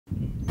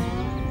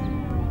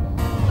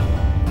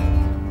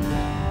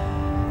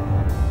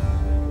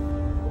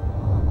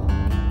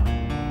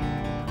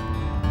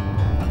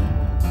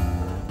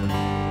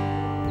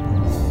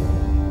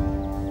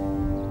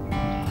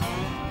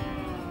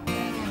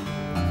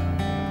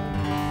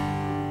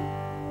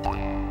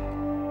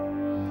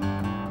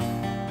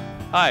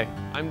Hi,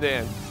 I'm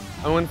Dan.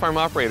 I'm a wind farm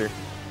operator.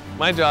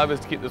 My job is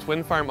to keep this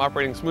wind farm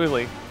operating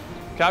smoothly,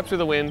 capture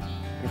the wind,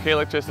 and create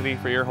electricity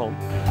for your home.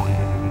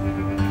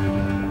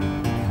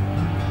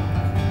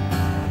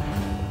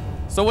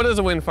 So what is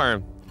a wind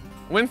farm?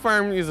 A wind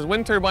farm uses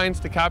wind turbines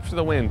to capture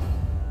the wind.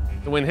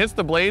 The wind hits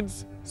the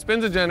blades,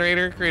 spins a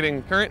generator,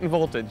 creating current and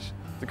voltage.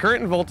 The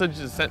current and voltage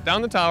is sent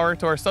down the tower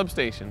to our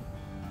substation.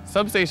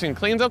 Substation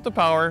cleans up the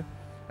power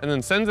and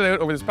then sends it out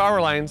over these power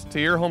lines to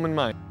your home and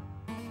mine.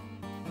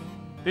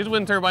 These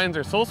wind turbines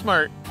are so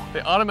smart,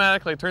 they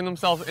automatically turn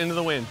themselves into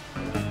the wind.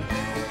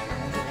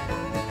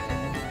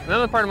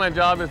 Another part of my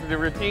job is to do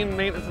routine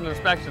maintenance and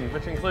inspections,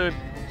 which include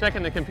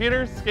checking the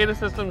computers, SCADA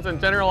systems, and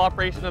general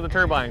operation of the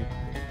turbine.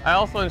 I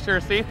also ensure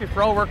safety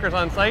for all workers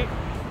on site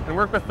and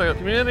work with the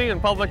community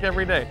and public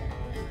every day.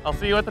 I'll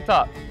see you at the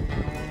top.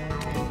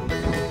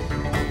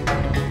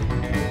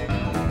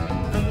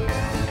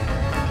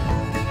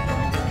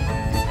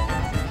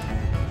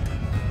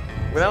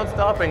 Without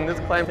stopping, this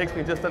climb takes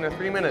me just under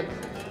 3 minutes.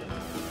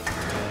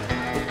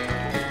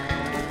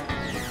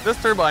 This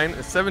turbine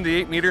is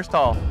 78 meters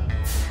tall.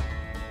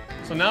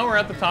 So now we're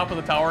at the top of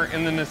the tower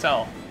in the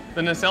nacelle.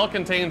 The nacelle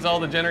contains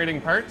all the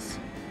generating parts.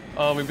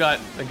 We've got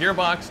a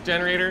gearbox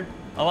generator.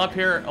 All up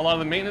here, a lot of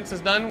the maintenance is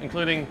done,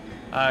 including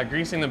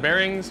greasing the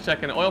bearings,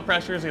 checking oil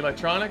pressures,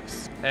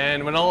 electronics,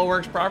 and when all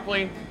works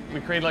properly, we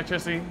create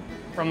electricity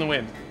from the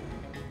wind.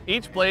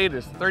 Each blade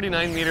is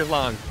 39 meters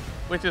long,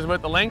 which is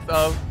about the length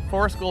of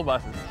 4 school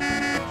buses.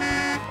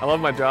 I love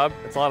my job.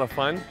 It's a lot of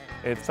fun.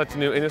 It's such a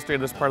new industry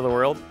in this part of the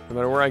world. No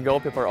matter where I go,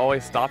 people are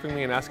always stopping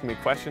me and asking me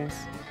questions.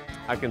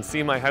 I can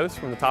see my house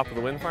from the top of the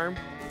wind farm.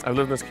 I've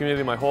lived in this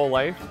community my whole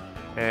life,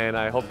 and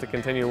I hope to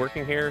continue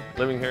working here,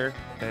 living here,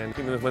 and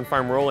keeping this wind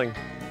farm rolling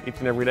each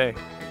and every day.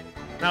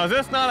 Now, is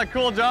this not a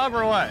cool job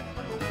or what?